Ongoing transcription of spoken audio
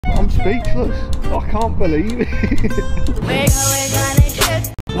I'm speechless. I can't believe it.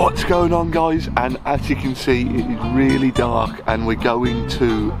 What's going on, guys? And as you can see, it is really dark and we're going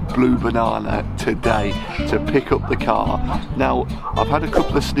to Blubanana today to pick up the car. Now, I've had a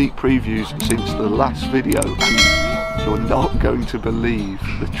couple of sneak previews since the last video and you're not going to believe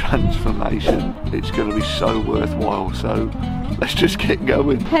the transformation. It's going to be so worthwhile, so let's just get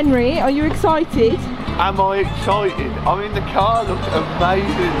going. Henry, are you excited? Am I excited? I mean, the car looks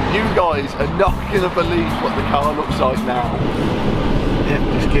amazing. You guys are not going to believe what the car looks like now. Yep,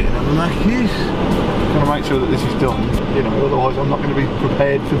 just getting a Mackey's. Got to make sure that this is done, you know, otherwise I'm not going to be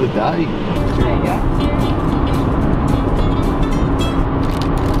prepared for the day. There you go.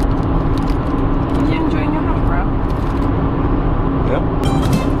 Are you enjoying your hamper? Yep.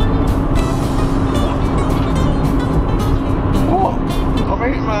 Oh, I'm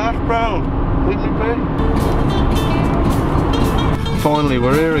eating my hash brown. Leave me be. Finally,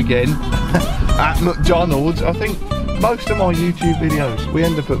 we're here again at McDonald's. I think most of my YouTube videos, we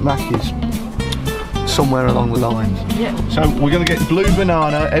end up at Mackey's somewhere along the lines. Yeah. So we're going to get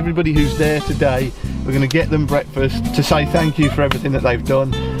Blubanana, everybody who's there today, we're going to get them breakfast to say thank you for everything that they've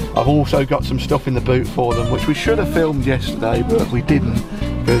done. I've also got some stuff in the boot for them, which we should have filmed yesterday, but we didn't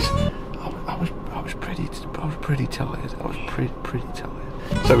because I was pretty tired. I was pretty tired.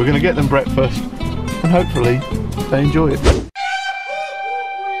 So we're going to get them breakfast and hopefully they enjoy it.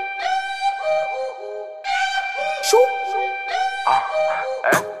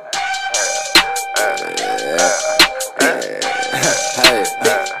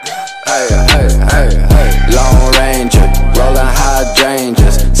 Long Ranger, rolling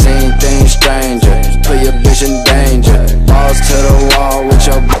hydrangeas, seen things stranger, put your bitch in danger, balls to the wall with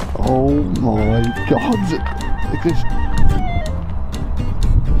your. Oh my god,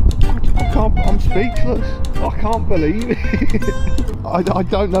 I'm speechless. I can't believe it. I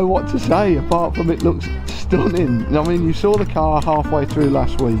don't know what to say apart from it looks stunning. I mean, you saw the car halfway through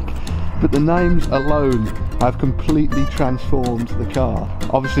last week, but the names alone have completely transformed the car.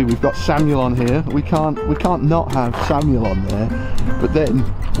 Obviously we've got Samuel on here, we can't not have Samuel on there, but then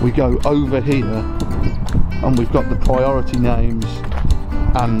we go over here and we've got the priority names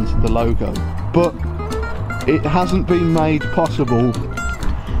and the logo. But it hasn't been made possible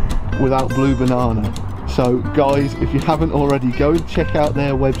without Blubanana. So guys, if you haven't already, go and check out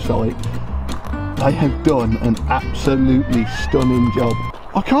their website. They have done an absolutely stunning job.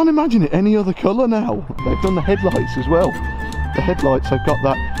 I can't imagine it any other colour now. They've done the headlights as well. The headlights, they've got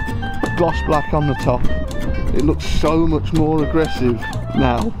that gloss black on the top. It looks so much more aggressive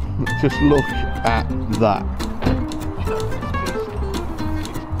now. Just look at that.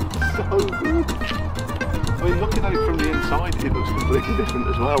 It's so good. I mean, looking at it from the inside, it looks completely different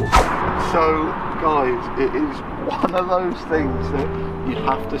as well. So, guys, it is one of those things that you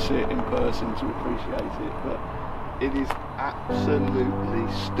have to see it in person to appreciate it. But it is absolutely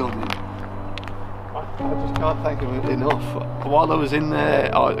stunning. I just can't thank them enough. While I was in there,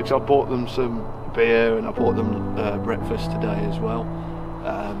 because I bought them some beer and I bought them breakfast today as well,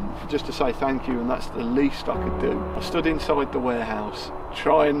 just to say thank you, and that's the least I could do. I stood inside the warehouse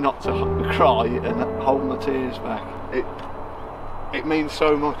trying not to cry and hold my tears back. It means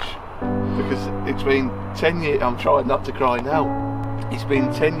so much because it's been 10 years. I'm trying not to cry now. It's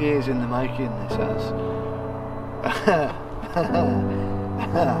been 10 years in the making, this has.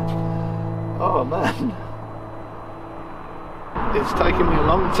 Oh man, it's taken me a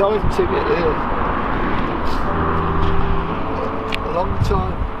long time to get here. A long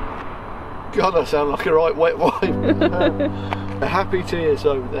time. God, I sound like a right wet wipe. They're happy tears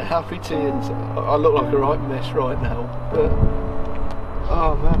though, they're happy tears. I look like a right mess right now, but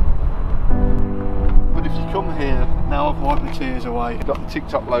oh man. But if you come here, now I've wiped the tears away. I've got the Tik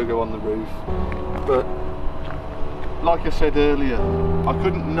Tok logo on the roof, but like I said earlier, I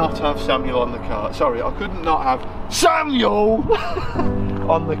couldn't not have Samuel on the car. Sorry, I couldn't not have SAMUEL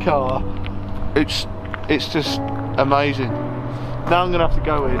on the car. It's just amazing. Now I'm going to have to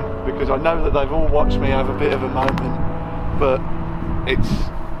go in because I know that they've all watched me have a bit of a moment, but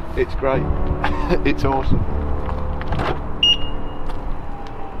it's great. It's awesome.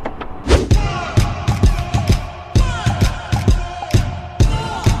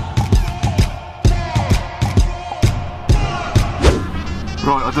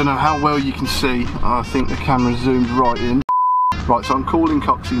 Right, I don't know how well you can see. I think the camera zoomed right in. Right, so I'm calling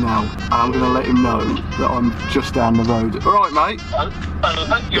Coxie now, and I'm going to let him know that I'm just down the road. All right, mate.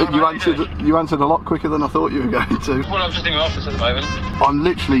 You answered a lot quicker than I thought you were going to. Well, I'm just in my office at the moment. I'm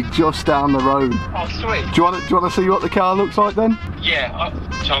literally just down the road. Oh, sweet. Do you want to see what the car looks like then? Yeah,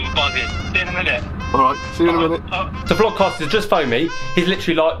 so I'm buzzing. See you in a minute. Alright, see you in a minute. The vlogcaster just phoned me. He's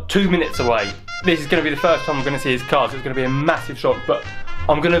literally like 2 minutes away. This is going to be the first time I'm going to see his car, so it's going to be a massive shock. But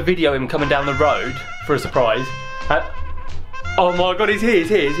I'm going to video him coming down the road for a surprise. Oh my god, he's here,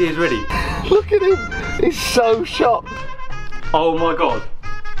 he's ready. Look at him, he's so shocked. Oh my god.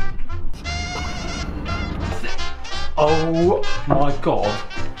 Oh my god.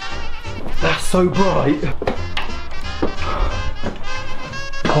 That's so bright.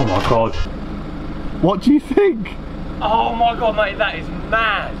 Oh my god. What do you think? Oh my god, mate, that is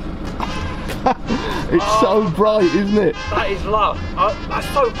mad. It's so bright, isn't it? That is love. That's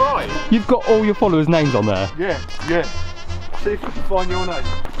so bright. You've got all your followers' names on there. Yeah. See if you can find your name.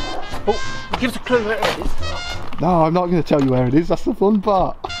 Oh, give us a clue where it is. No, I'm not going to tell you where it is. That's the fun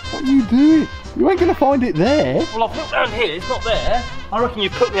part. What are you doing? You ain't going to find it there. Well, I've looked down here. It's not there. I reckon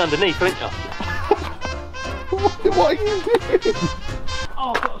you put me underneath, haven't you? What are you doing?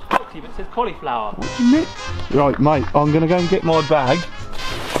 Oh, I've got a box here that says cauliflower. What do you mean? Right, mate, I'm going to go and get my bag.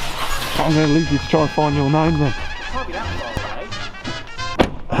 I'm going to leave you to try and find your name then. It can't be that far away.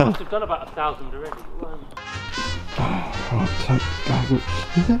 I must have done about 1,000 already. Right, take the bag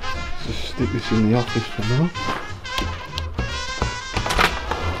upstairs. Just stick this in the office for now.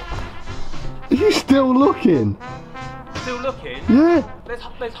 Are you still looking? Still looking? Yeah.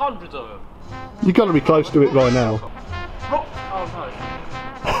 There's hundreds of them. You've got to be close to it by now. Oh no.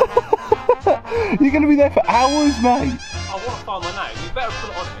 You're going to be there for hours, mate. I want to find my name. You better put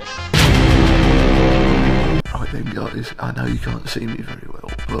it on here. Right then, guys, I know you can't see me very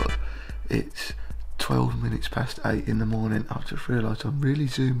well, but it's 12 minutes past 8 in the morning. I've just realised I'm really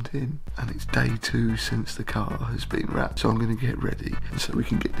zoomed in, and it's day 2 since the car has been wrapped, so I'm going to get ready so we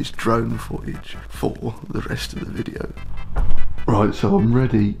can get this drone footage for the rest of the video. Right, so I'm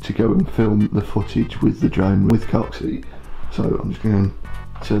ready to go and film the footage with the drone with Coxie, so I'm just going to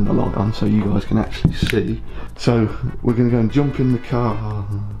turn the light on so you guys can actually see. So we're going to go and jump in the car.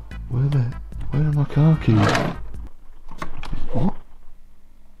 Where are my car keys? What?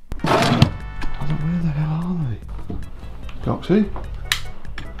 Where the hell are they? Coxie?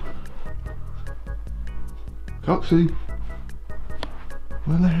 Coxie?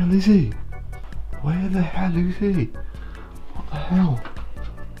 Where the hell is he? Where the hell is he? What the hell?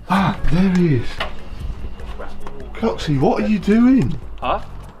 Ah, there he is. Coxie, what are you doing? Huh?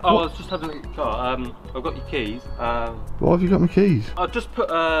 Oh, I was just having a look at your car. I've got your keys. Why have you got my keys? I just put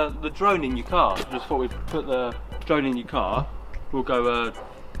the drone in your car. Just thought we'd put the drone in your car. We'll go.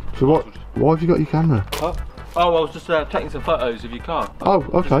 So what? Why have you got your camera? Huh? Oh, I was just taking some photos of your car. Oh,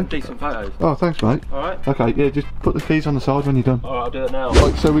 okay. Just decent photos. Oh, thanks, mate. Alright. Okay, yeah, just put the keys on the side when you're done. Alright, I'll do it now.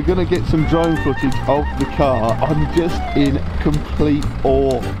 Right, so we're going to get some drone footage of the car. I'm just in complete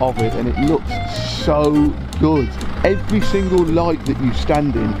awe of it, and it looks so good. Every single light that you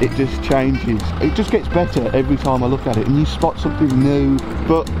stand in, it just changes. It just gets better every time I look at it, and you spot something new.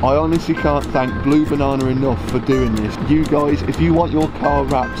 But I honestly can't thank Blubanana enough for doing this. You guys, if you want your car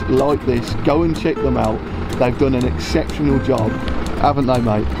wrapped like this, go and check them out. They've done an exceptional job, haven't they,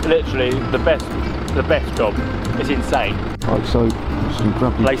 mate? Literally the best job. It's insane. Right, so I'm just going to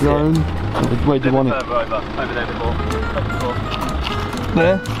grab your drone. Where do you want it? Over there before.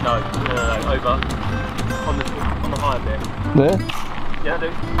 There? No, over. On the higher bit. There? Yeah, I do.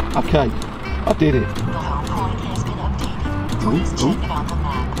 Okay, I did it. The home point has been updated. Please check it on the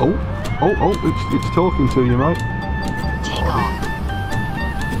map. It's talking to you, mate. Take off.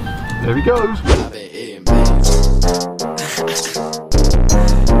 There he goes.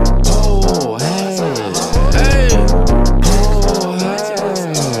 Oh, hey. Hey. Oh,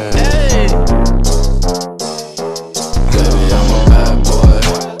 hey. Baby, I'm a bad boy.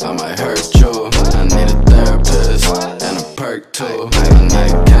 I might hurt you. I need a therapist and a perk too. I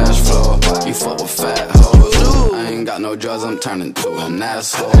need cash flow. You fuck with fat hoes. I ain't got no drugs. I'm turning to an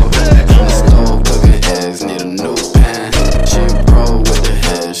asshole. On the stove cooking eggs. Need a new pan. She a pro with the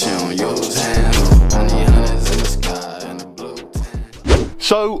head. She don't use hands. I need hundreds in the sky and a blue tan.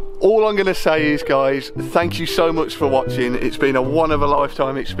 So, all I'm going to say is, guys, thank you so much for watching. It's been a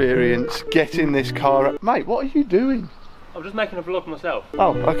one-of-a-lifetime experience getting this car up. Mate, what are you doing? I'm just making a vlog myself.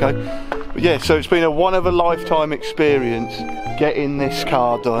 Oh, okay. But yeah, so it's been a one-of-a-lifetime experience getting this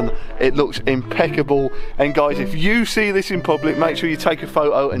car done. It looks impeccable. And guys, if you see this in public, make sure you take a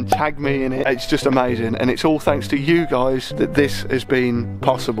photo and tag me in it. It's just amazing. And it's all thanks to you guys that this has been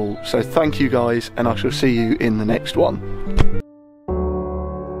possible. So thank you guys, and I shall see you in the next one.